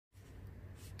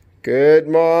Good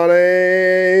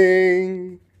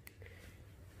morning,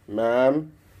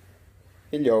 ma'am.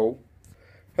 Hello.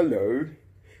 Hello.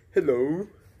 Hello.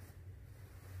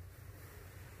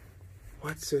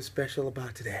 What's so special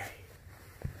about today?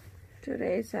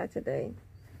 Today is Saturday.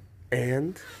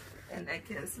 And I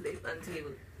can sleep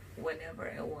until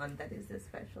whenever I want. That is the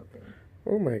special thing.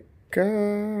 oh my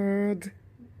God.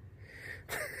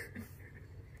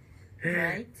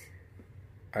 Right?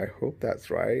 I hope that's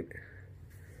right.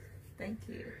 Thank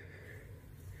you.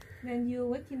 Then you're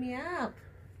waking me up.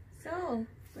 So,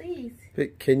 please.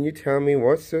 But can you tell me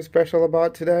what's so special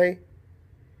about today?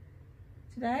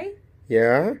 Today?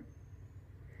 Yeah?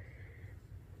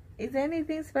 Is there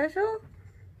anything special?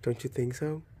 Don't you think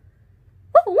so?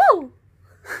 Woo woo!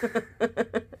 Woo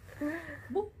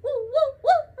woo woo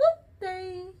woo woo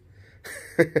day.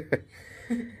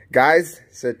 Guys,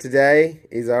 so today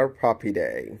is our puppy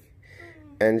day.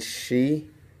 And she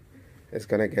is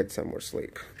gonna get some more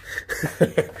sleep.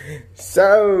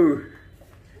 So,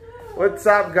 what's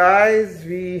up, guys?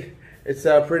 It's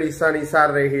a pretty sunny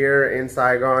Saturday here in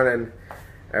Saigon, and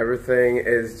everything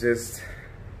is just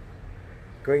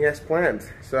going as planned.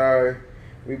 So,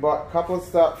 we bought a couple of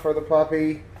stuff for the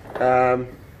puppy.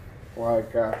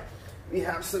 We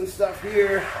have some stuff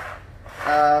here.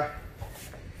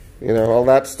 You know, all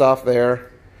that stuff there.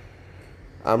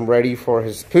 I'm ready for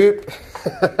his poop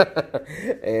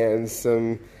and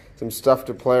some stuff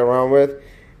to play around with.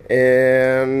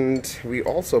 And we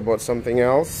also bought something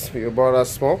else. We bought a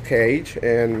small cage,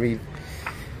 and we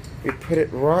put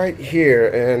it right here,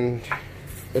 and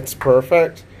it's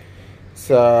perfect.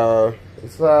 So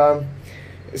it's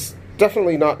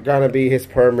definitely not gonna be his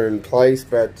permanent place,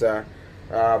 but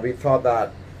we thought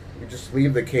that we just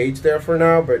leave the cage there for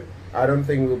now. But I don't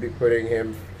think we'll be putting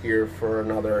him here for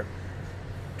another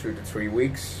 2 to 3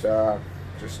 weeks.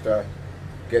 Just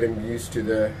get him used to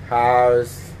the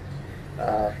house,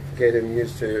 get him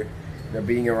used to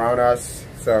being around us.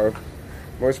 So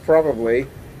most probably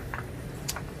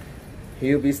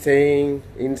he'll be staying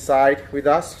inside with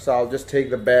us. So I'll just take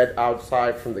the bed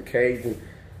outside from the cage and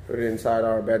put it inside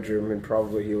our bedroom, and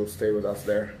probably he'll stay with us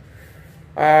there.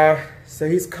 So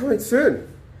he's coming soon.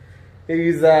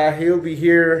 He'll be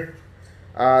here.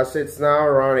 So it's now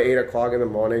around 8 o'clock in the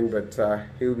morning, but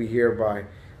he'll be here by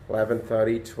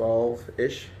 11:30,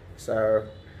 12-ish. So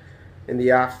in the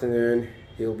afternoon,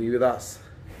 he'll be with us.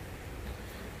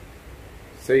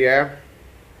 So yeah,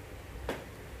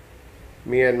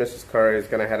 me and Mrs. Curry is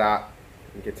gonna head out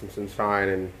and get some sunshine,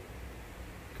 and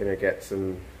gonna get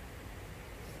some,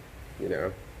 you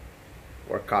know,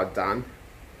 workout done.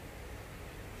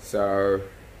 So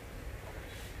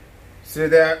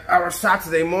our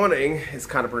Saturday morning is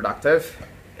kind of productive,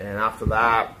 and after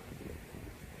that,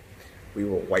 we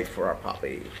will wait for our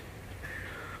puppy.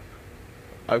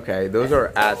 Okay, those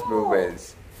are ass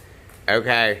movements.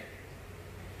 Okay.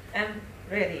 I'm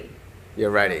ready. You're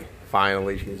ready.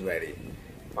 Finally, she's ready.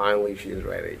 Finally, she's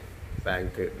ready.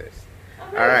 Thank goodness.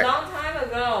 I'm ready. All right. Long time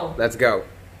ago. Let's go.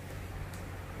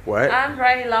 What? I'm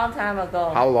ready long time ago.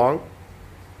 How long?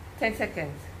 10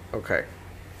 seconds. Okay.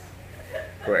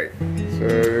 Great.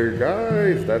 So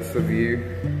guys, that's the view.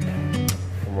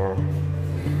 Come on.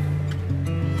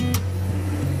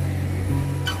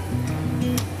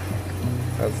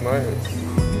 That's nice.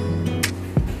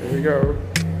 Here we go.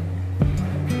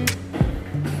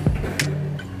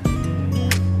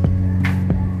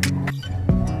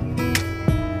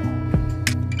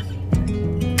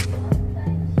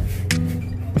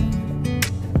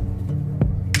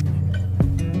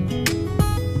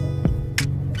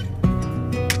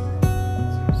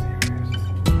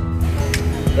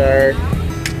 So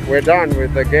we're done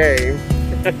with the game.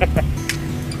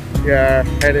 Yeah,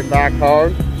 heading back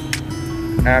home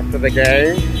after the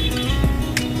game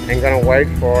and gonna wait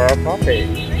for our puppy.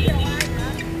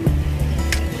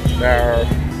 So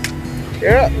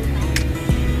yeah.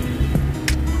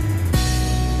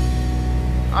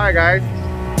 Alright guys,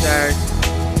 so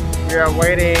we are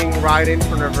waiting right in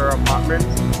front of our apartment.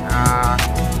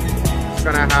 Just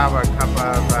gonna have a cup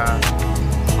of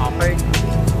coffee.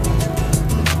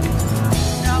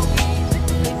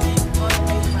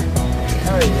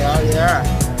 Oh yeah.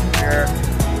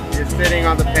 You're sitting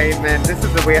on the pavement. This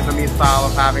is the Vietnamese style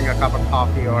of having a cup of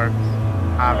coffee or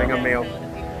having a meal.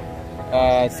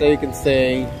 So you can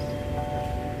see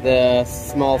the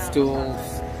small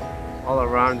stools all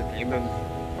around the pavement.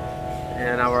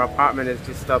 And our apartment is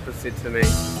just opposite to me.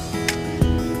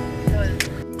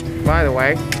 By the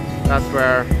way, that's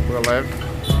where we live.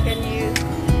 Can you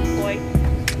point?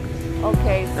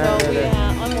 Okay, so we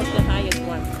are almost the highest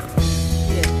one.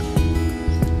 Yes.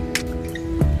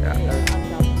 Yeah.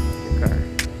 Okay.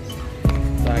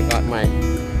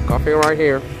 Coffee right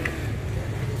here.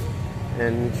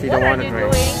 And she don't want to drink.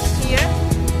 What are you doing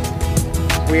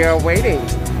here? We are waiting.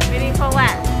 Waiting for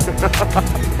what?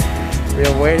 We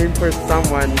are waiting for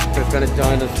someone who's gonna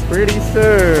join us pretty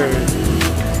soon.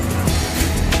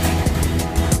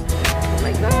 Oh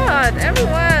my god,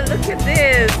 everyone, look at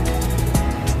this.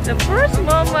 The first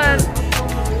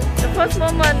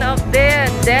moment of their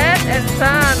dad and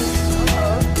son.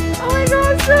 Oh my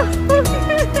god, so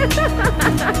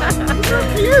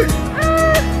Cute.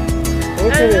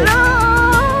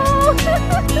 hello.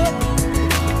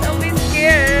 Don't be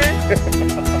scared. Oh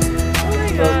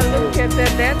my god, look at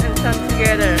their dad and son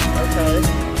together. Okay.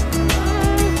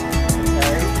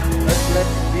 Okay.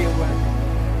 Let's be aware.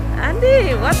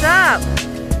 Andy, what's up?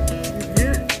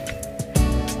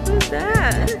 Who's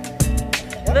that?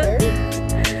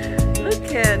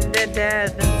 Look at their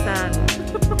dad and son.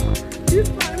 He's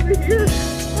finally here.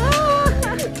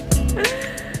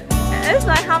 It's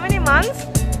like how many months?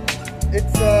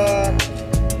 It's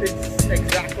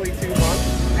exactly 2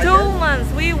 months. 2 months.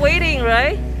 We waiting,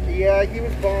 right? Yeah, he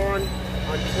was born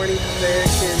on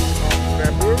 22nd of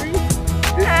February.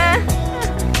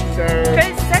 So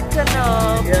 22nd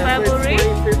of February.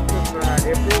 25th of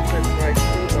April. So it's like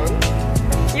 2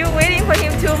 months. You waiting for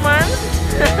him 2 months?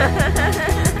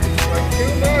 Yeah. Like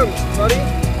 2 months, buddy.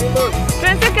 2 months.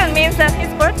 22nd means that his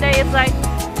birthday is like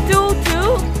 22.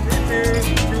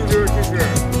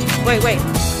 2020. Wait.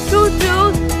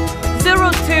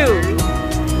 2202.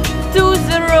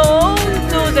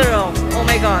 2020. Oh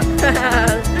my god.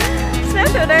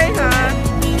 Saturday, huh?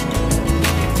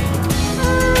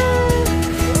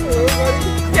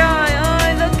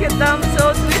 Yeah, look at them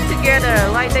so sweet together,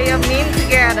 like they are mean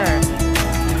together.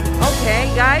 Okay,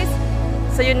 guys.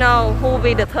 So you know who will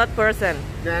be the third person.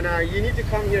 No, you need to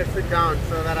come here, sit down,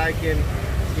 so that I can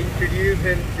introduce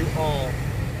him to all.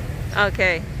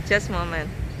 Okay, just a moment.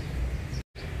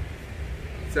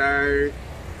 So,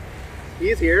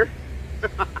 he's here.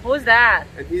 Who's that?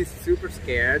 And he's super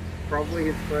scared. Probably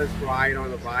his first ride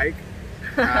on the bike.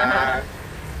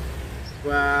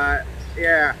 But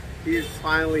yeah, he's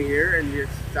finally here and we're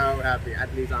so happy.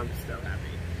 At least I'm so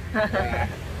happy.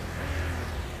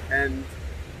 And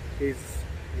he's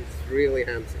really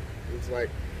handsome. He's a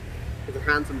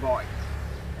handsome boy.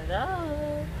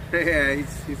 Hello. Yeah,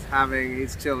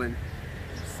 he's chilling.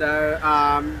 So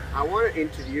I want to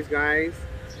introduce guys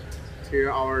to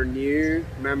our new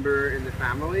member in the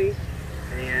family,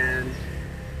 and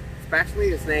especially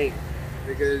his name,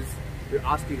 because we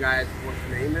asked you guys what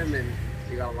to name him and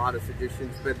we got a lot of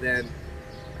suggestions, but then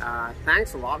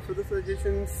thanks a lot for the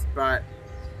suggestions, but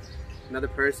another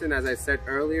person, as I said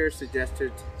earlier,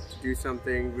 suggested to do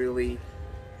something really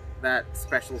that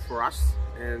special for us,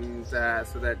 and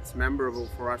so that it's memorable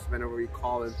for us whenever we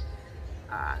call him.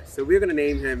 So we're gonna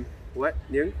name him what,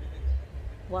 Nyung?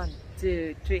 1,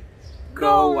 2, 3.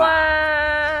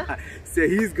 GOA. So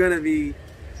he's gonna be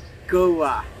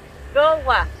GOA.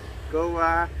 GOA.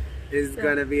 GOA is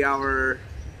gonna be our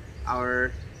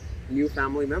new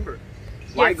family member.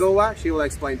 Why Yes. GOA? She will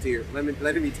explain to you. Let me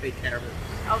take care of it.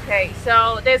 Okay,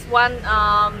 so there's one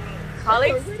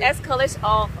ex-colleague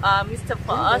of Mr.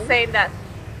 Pho saying that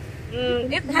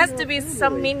it has to be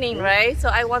some meaning, right? So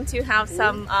I want to have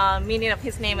some meaning of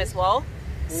his name as well.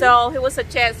 So he would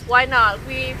suggest, why not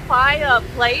we find a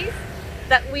place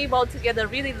that we both together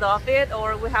really love it,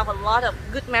 or we have a lot of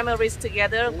good memories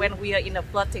together when we are in the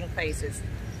flirting phases.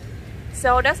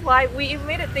 So that's why we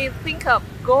immediately think of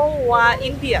Goa,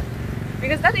 India,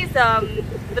 because that is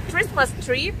the Christmas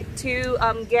trip to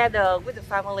gather with the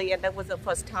family, and that was the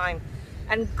first time.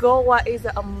 And Goa is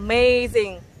an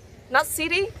amazing, not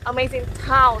city, amazing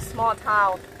town, small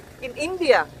town in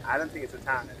India. I don't think it's a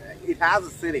town. It has a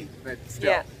city, but still.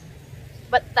 Yeah.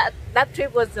 But that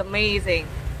trip was amazing.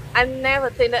 I never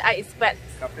think that I expect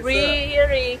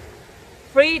really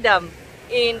freedom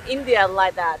in India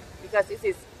like that, because this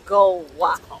is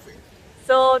Goa.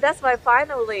 So that's why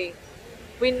finally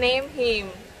we named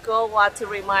him Goa to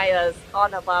remind us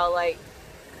all about like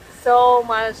so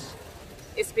much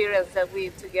experience that we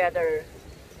together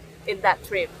in that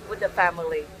trip with the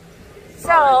family.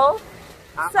 I'm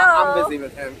busy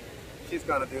with him. She's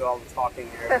gonna do all the talking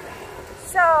here.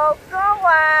 So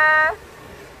Goa,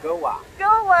 Goa.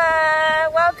 Goa,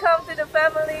 welcome to the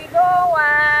family,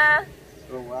 Goa.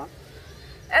 Goa.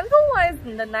 And Goa is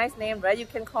a nice name, right? You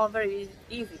can call very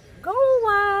easy.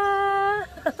 Goa.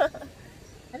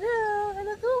 Hello,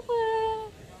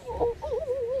 Goa.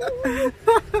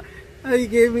 He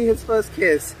gave me his first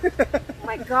kiss. Oh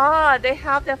my God, they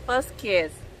have their first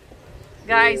kiss.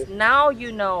 Guys, now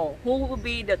you know who will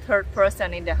be the third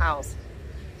person in the house.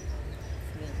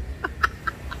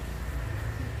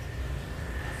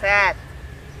 sad.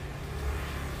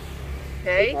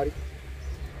 Okay. Buddy.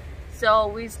 So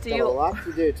we Got a still. lot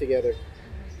to do together.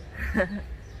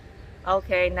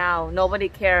 Okay, now nobody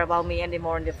care about me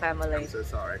anymore in the family. I'm so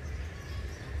sorry.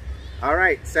 All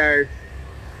right, so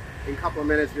in a couple of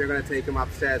minutes we're gonna take him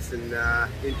upstairs and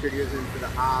introduce him to the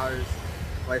house,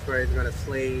 place where he's gonna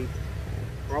sleep,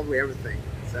 probably everything.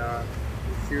 So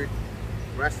we'll shoot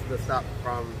the rest of the stuff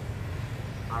from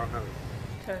our home.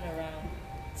 Turn around.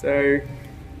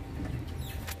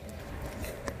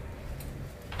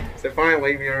 So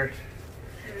finally we are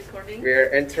Recording?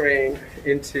 entering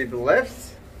into the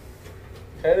lift.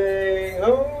 Heading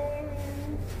home.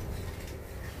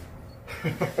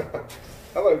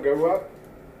 Hello, GOA.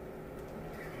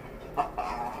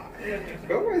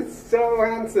 GOA is so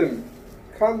handsome.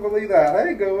 Can't believe that.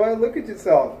 Hey, GOA, look at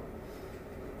yourself.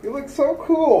 You look so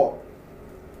cool.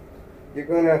 You're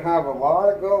gonna have a lot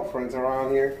of girlfriends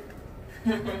around here.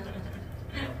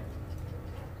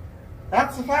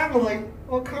 That's the family.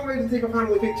 Well, can't wait to take a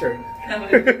family picture.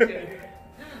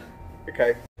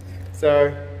 Okay, so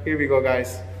here we go,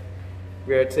 guys.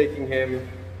 We are taking him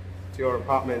to our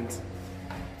apartment.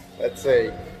 Let's see.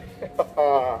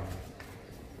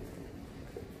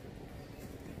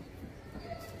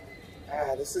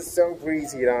 This is so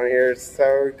breezy down here. It's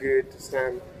so good to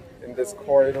stand in this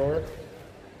corridor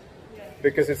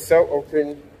because it's so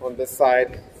open on this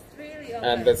side Really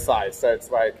and this side. So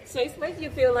it's like, So it makes you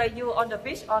feel like you're on the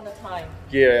beach all the time.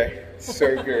 yeah,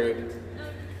 so good.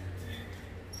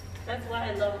 That's why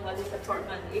I love about this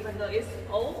apartment, even though it's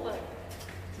old, but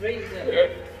it's really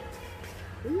good.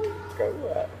 Go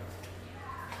up.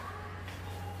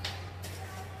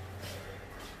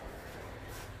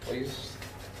 Please.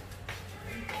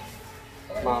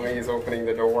 Mommy is opening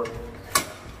the door.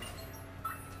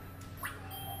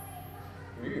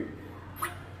 Ooh.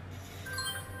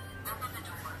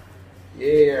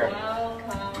 Yeah,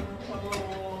 Welcome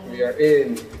home. we are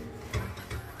in.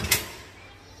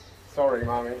 Sorry,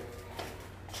 Mommy.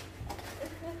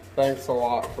 Thanks a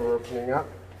lot for opening up.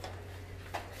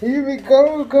 Here we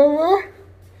go, GOA.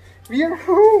 We are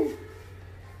home.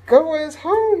 GOA is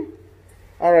home.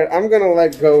 All right, I'm gonna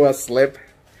let GOA slip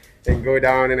and go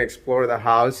down and explore the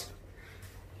house.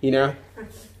 You know,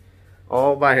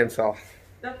 all by himself.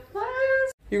 The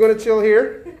first. You gonna chill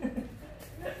here?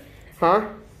 Huh?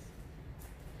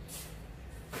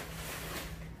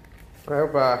 I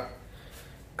hope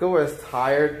GOA is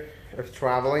tired of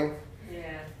traveling.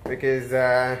 Yeah. Because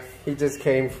he just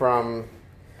came from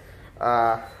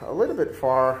a little bit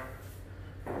far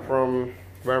from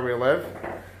where we live,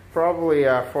 probably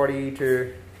 30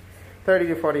 to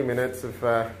 40 minutes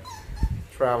of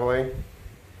traveling.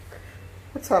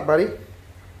 What's up, buddy?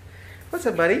 What's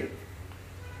up, buddy?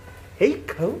 Hey,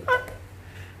 GOA.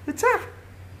 What's up?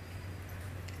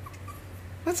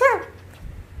 What's up?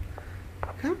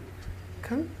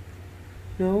 Come.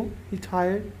 No, you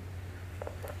tired?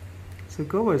 So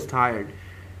GOA's tired.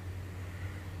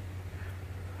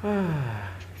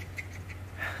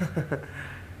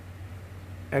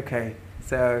 Okay,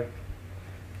 so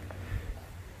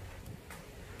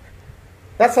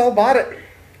that's all about it.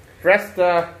 Rest,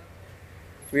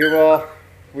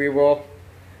 we will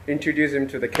introduce him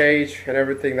to the cage and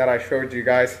everything that I showed you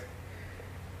guys.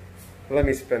 Let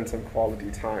me spend some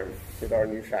quality time with our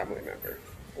new family member.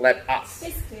 Let us.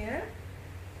 He's scared.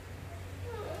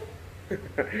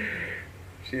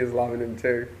 She is loving him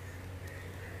too.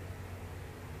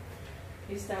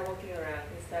 He started walking around.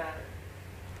 He started.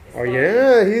 Oh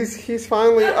yeah, he's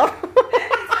finally up.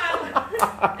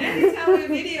 Anytime we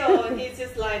video, he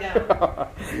just lie down.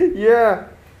 Yeah.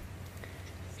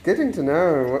 It's getting to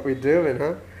know what we're doing,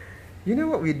 huh? You know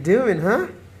what we're doing, huh?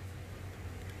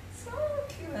 So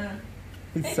cute.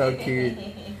 He's so cute.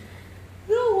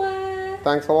 GOA.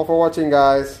 Thanks all for watching,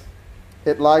 guys.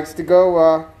 Hit likes to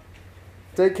GOA.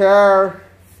 Take care.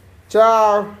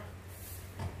 Ciao.